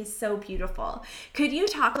I think is so beautiful. Could you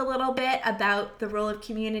talk a little bit about the role of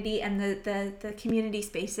community and the community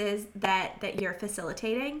spaces that you're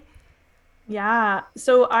facilitating? Yeah.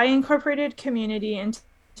 So I incorporated community into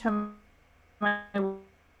my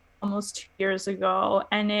almost 2 years ago,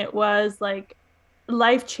 and it was like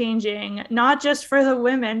life changing, not just for the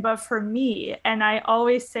women, but for me. And I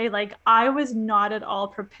always say, like, I was not at all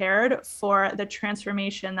prepared for the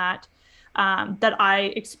transformation that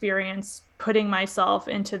I experienced putting myself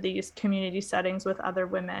into these community settings with other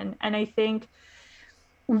women. And I think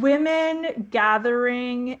women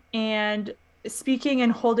gathering and speaking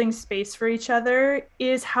and holding space for each other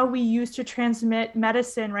is how we used to transmit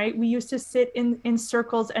medicine, right? We used to sit in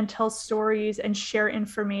circles and tell stories and share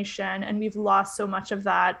information, and we've lost so much of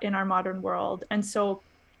that in our modern world. And so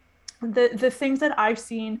the things that I've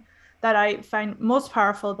seen that I find most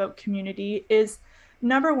powerful about community is,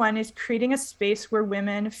 number one is creating a space where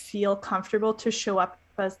women feel comfortable to show up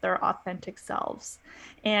as their authentic selves.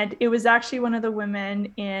 And it was actually one of the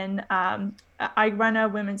women in I run a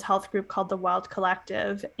women's health group called the Wild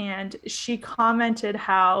Collective, and she commented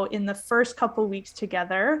how in the first couple weeks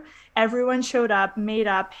together, everyone showed up, made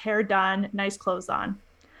up, hair done, nice clothes on.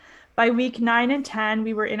 By week 9 and 10,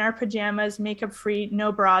 we were in our pajamas, makeup free,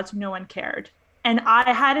 no bras, no one cared. And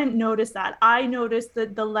I hadn't noticed that. I noticed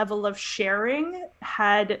that the level of sharing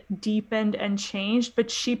had deepened and changed,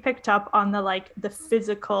 but she picked up on the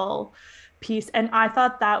physical piece. And I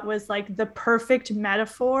thought that was like the perfect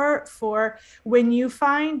metaphor for when you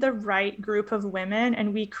find the right group of women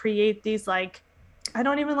and we create these like I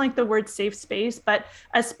don't even like the word safe space, but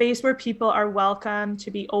a space where people are welcome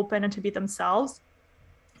to be open and to be themselves.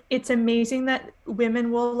 It's amazing that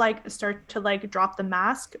women will like start to like drop the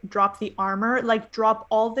mask, drop the armor, like drop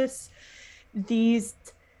all these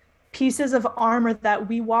pieces of armor that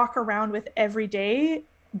we walk around with every day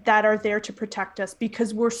that are there to protect us,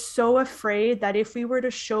 because we're so afraid that if we were to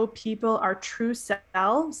show people our true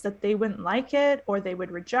selves, that they wouldn't like it, or they would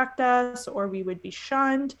reject us, or we would be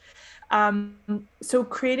shunned. So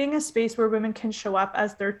creating a space where women can show up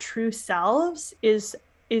as their true selves is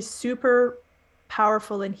super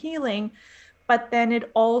powerful and healing, but then it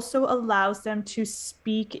also allows them to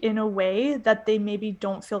speak in a way that they maybe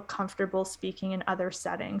don't feel comfortable speaking in other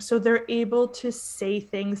settings. So they're able to say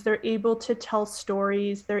things, they're able to tell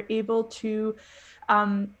stories, they're able to,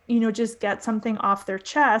 just get something off their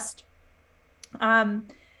chest. Um,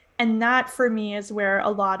 and that for me is where a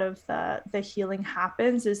lot of the healing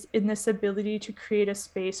happens, is in this ability to create a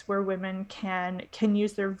space where women can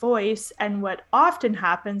use their voice. And what often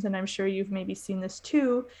happens, and I'm sure you've maybe seen this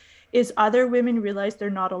too, is other women realize they're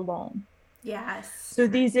not alone. Yes. So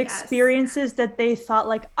these Yes. experiences that they thought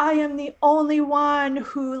like, I am the only one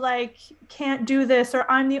who like can't do this, or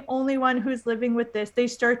I'm the only one who's living with this, they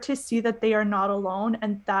start to see that they are not alone,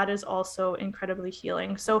 and that is also incredibly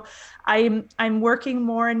healing. So I'm working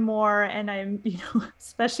more and more, and I'm,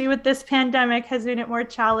 especially with this pandemic has made it more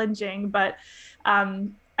challenging, but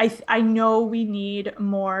I know we need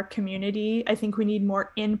more community. I think we need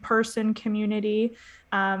more in-person community,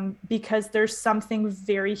 because there's something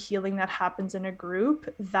very healing that happens in a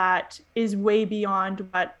group that is way beyond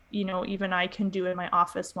what, even I can do in my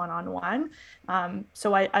office one-on-one.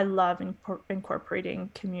 So I love incorporating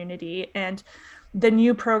community. And the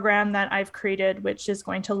new program that I've created, which is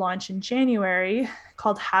going to launch in January,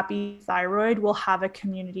 called Happy Thyroid, will have a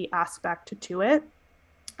community aspect to it.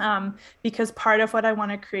 Because part of what I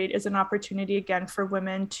want to create is an opportunity again for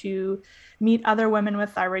women to meet other women with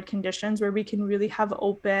thyroid conditions, where we can really have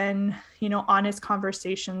open, honest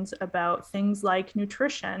conversations about things like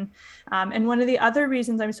nutrition. And one of the other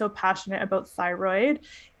reasons I'm so passionate about thyroid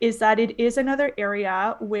is that it is another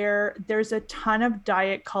area where there's a ton of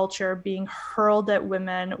diet culture being hurled at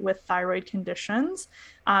women with thyroid conditions,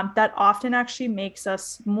 that often actually makes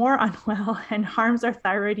us more unwell and harms our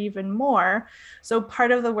thyroid even more. So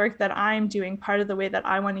part of the work that I'm doing, part of the way that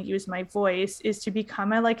I want to use my voice, is to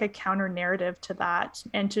become a counter narrative to that,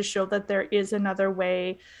 and to show that there is another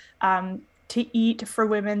way to eat for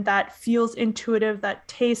women that feels intuitive, that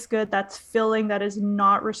tastes good, that's filling, that is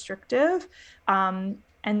not restrictive, and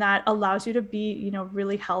that allows you to be,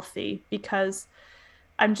 really healthy. Because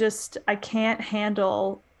I can't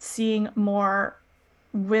handle seeing more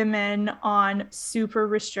women on super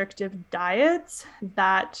restrictive diets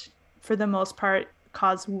that, for the most part,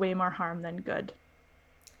 cause way more harm than good.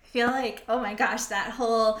 I feel like, oh my gosh, that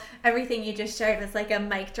whole everything you just shared was like a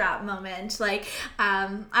mic drop moment. Like,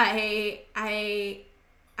 I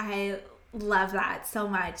love that so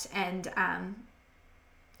much, and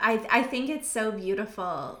I think it's so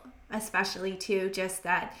beautiful, especially too, just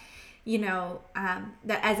that,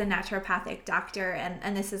 that as a naturopathic doctor,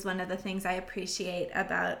 and this is one of the things I appreciate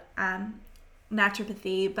about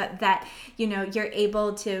naturopathy, but that, you're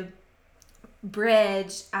able to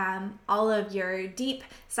bridge all of your deep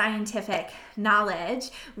scientific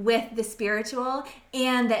knowledge with the spiritual,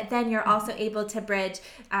 and that then you're also able to bridge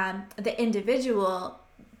the individual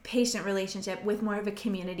patient relationship with more of a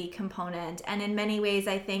community component. And in many ways,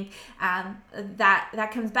 I think that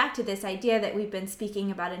comes back to this idea that we've been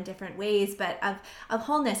speaking about in different ways, but of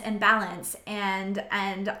wholeness and balance, and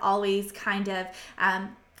always kind of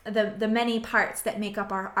the many parts that make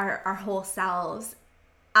up our whole selves.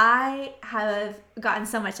 I have gotten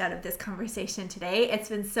so much out of this conversation today. It's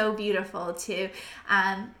been so beautiful to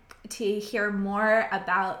hear more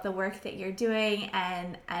about the work that you're doing,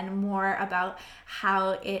 and more about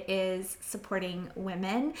how it is supporting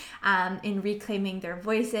women in reclaiming their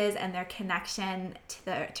voices and their connection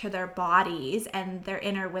to their bodies and their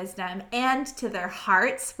inner wisdom, and to their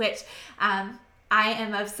hearts, which I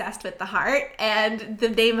am obsessed with the heart, and the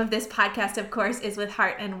name of this podcast, of course, is With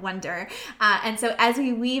Heart and Wonder. And so as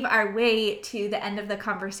we weave our way to the end of the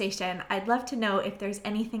conversation, I'd love to know if there's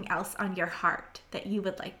anything else on your heart that you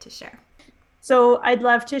would like to share. So I'd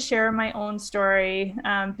love to share my own story,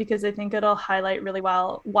 because I think it'll highlight really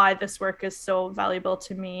well why this work is so valuable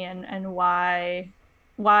to me, and why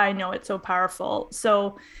I know it's so powerful.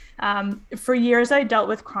 So for years, I dealt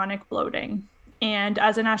with chronic bloating. And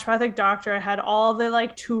as a naturopathic doctor, I had all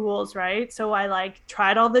the tools, right? So I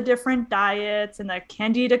tried all the different diets and the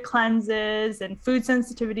candida cleanses and food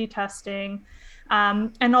sensitivity testing.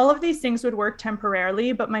 And all of these things would work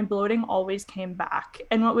temporarily, but my bloating always came back.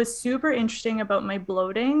 And what was super interesting about my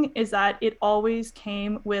bloating is that it always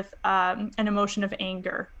came with an emotion of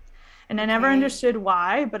anger. And I never Okay. understood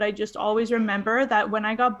why, but I just always remember that when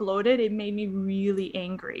I got bloated, it made me really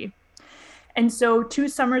angry. And so 2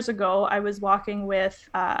 summers ago, I was walking with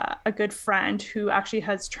a good friend who actually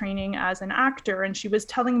has training as an actor, and she was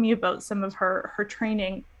telling me about some of her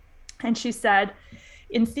training. And she said,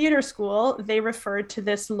 in theater school, they referred to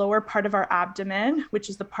this lower part of our abdomen, which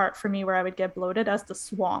is the part for me where I would get bloated, as the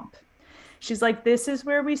swamp. She's like, this is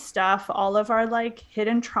where we stuff all of our like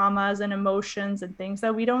hidden traumas and emotions and things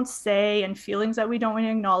that we don't say and feelings that we don't want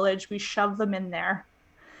to acknowledge. We shove them in there.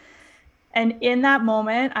 And in that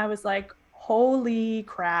moment, I was like, holy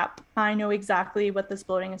crap, I know exactly what this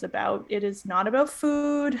bloating is about. It is not about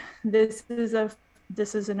food. This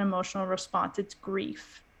is an emotional response. It's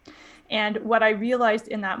grief. And what I realized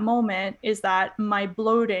in that moment is that my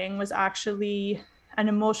bloating was actually an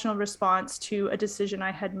emotional response to a decision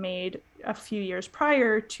I had made a few years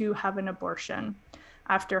prior to have an abortion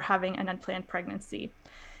after having an unplanned pregnancy.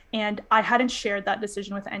 And I hadn't shared that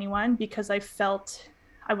decision with anyone because I felt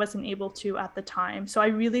I wasn't able to at the time. So I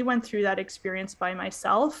really went through that experience by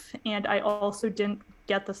myself. And I also didn't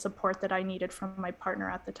get the support that I needed from my partner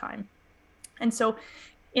at the time. And so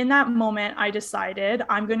in that moment, I decided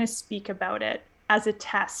I'm going to speak about it as a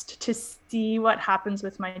test to see what happens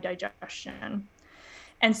with my digestion.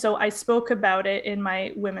 And so I spoke about it in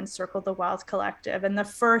my women's circle, the Wild Collective. And the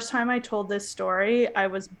first time I told this story, I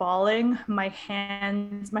was bawling. My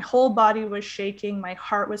hands, my whole body was shaking. My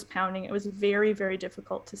heart was pounding. It was very, very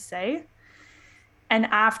difficult to say. And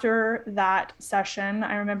after that session,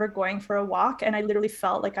 I remember going for a walk and I literally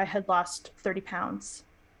felt like I had lost 30 pounds.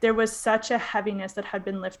 There was such a heaviness that had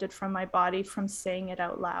been lifted from my body from saying it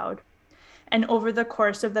out loud. And over the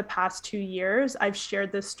course of the past 2 years, I've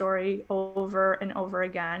shared this story over and over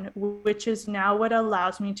again, which is now what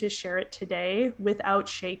allows me to share it today without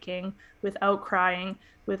shaking, without crying,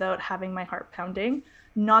 without having my heart pounding.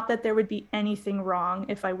 Not that there would be anything wrong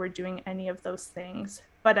if I were doing any of those things,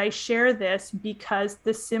 but I share this because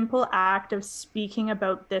the simple act of speaking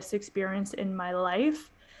about this experience in my life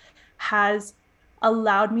has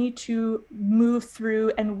allowed me to move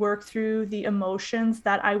through and work through the emotions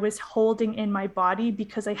that I was holding in my body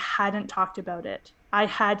because I hadn't talked about it. I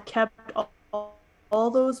had kept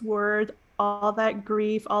all those words, all that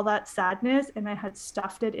grief, all that sadness, and I had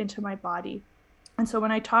stuffed it into my body. And so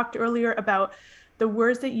when I talked earlier about the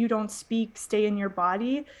words that you don't speak stay in your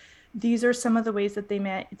body, these are some of the ways that they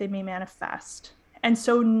may manifest. And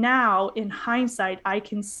so now in hindsight, I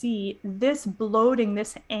can see this bloating,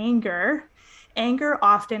 this anger. Anger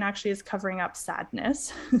often actually is covering up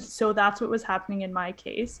sadness. So that's what was happening in my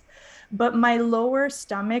case. But my lower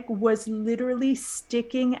stomach was literally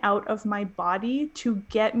sticking out of my body to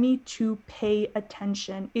get me to pay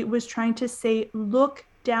attention. It was trying to say, look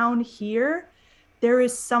down here. There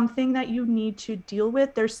is something that you need to deal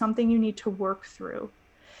with. There's something you need to work through.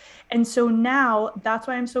 And so now that's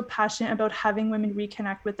why I'm so passionate about having women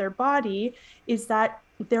reconnect with their body, is that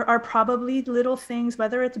there are probably little things,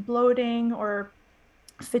 whether it's bloating or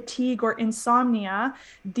fatigue or insomnia,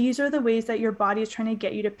 these are the ways that your body is trying to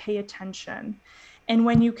get you to pay attention. And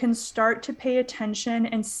when you can start to pay attention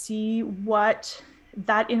and see what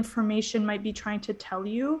that information might be trying to tell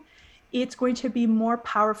you, it's going to be more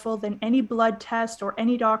powerful than any blood test or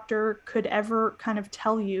any doctor could ever kind of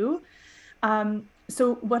tell you.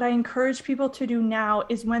 So what I encourage people to do now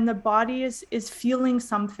is when the body is feeling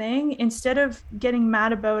something, instead of getting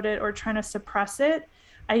mad about it or trying to suppress it,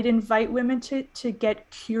 I'd invite women to get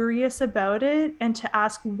curious about it and to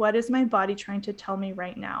ask, what is my body trying to tell me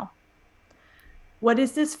right now? What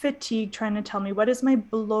is this fatigue trying to tell me? What is my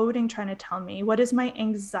bloating trying to tell me? What is my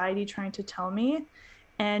anxiety trying to tell me?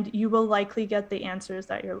 And you will likely get the answers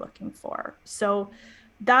that you're looking for. So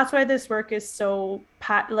that's why this work is so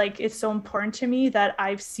it's so important to me, that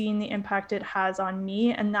I've seen the impact it has on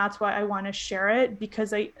me, and that's why I want to share it,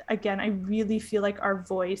 because I really feel like our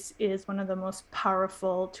voice is one of the most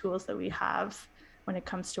powerful tools that we have when it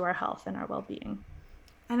comes to our health and our well-being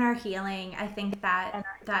And our healing. I think that and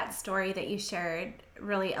that story that you shared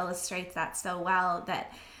really illustrates that so well,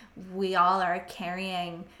 that we all are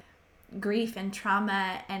carrying grief and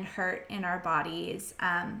trauma and hurt in our bodies.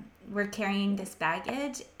 We're carrying this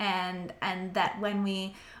baggage, and that when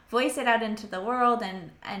we voice it out into the world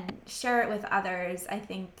and share it with others, I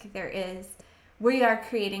think we are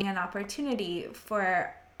creating an opportunity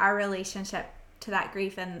for our relationship to that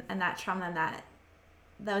grief and that trauma, and that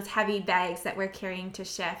those heavy bags that we're carrying to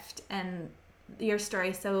shift. And your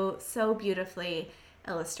story so beautifully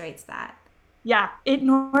illustrates that. Yeah, it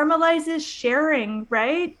normalizes sharing,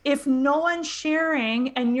 right? If no one's sharing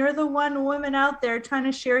and you're the one woman out there trying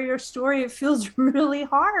to share your story, it feels really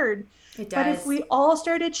hard. It But if does. we all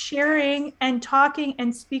started sharing and talking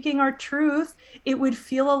and speaking our truth, it would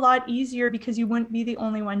feel a lot easier because you wouldn't be the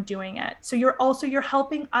only one doing it. So you're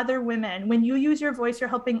helping other women. When you use your voice, you're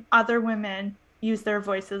helping other women use their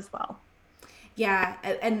voice as well. Yeah,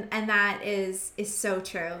 and that is so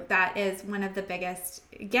true. That is one of the biggest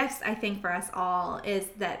gifts I think for us all, is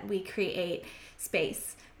that we create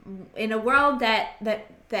space in a world that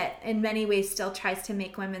in many ways still tries to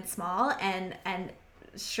make women small and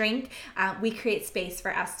shrink. We create space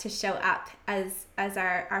for us to show up as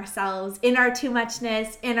ourselves, in our too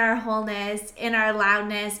muchness, in our wholeness, in our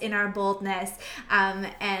loudness, in our boldness,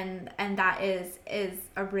 and that is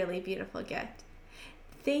a really beautiful gift.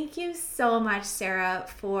 Thank you so much, Sarah,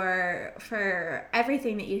 for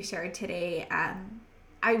everything that you shared today.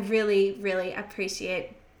 I really, really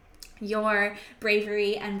appreciate your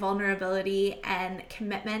bravery and vulnerability and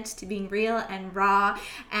commitment to being real and raw,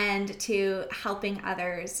 and to helping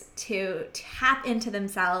others to tap into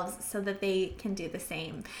themselves so that they can do the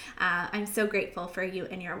same. I'm so grateful for you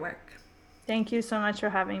and your work. Thank you so much for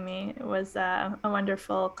having me. It was a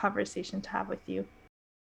wonderful conversation to have with you.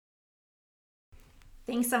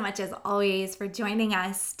 Thanks so much, as always, for joining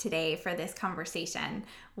us today for this conversation.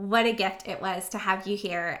 What a gift it was to have you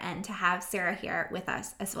here and to have Sarah here with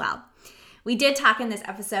us as well. We did talk in this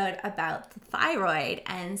episode about the thyroid,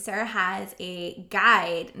 and Sarah has a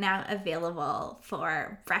guide now available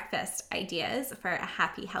for breakfast ideas for a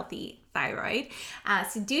happy, healthy thyroid.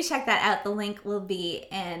 So do check that out. The link will be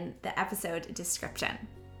in the episode description.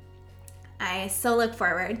 I so look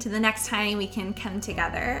forward to the next time we can come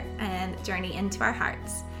together and journey into our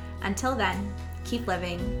hearts. Until then, keep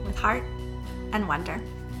living with heart and wonder.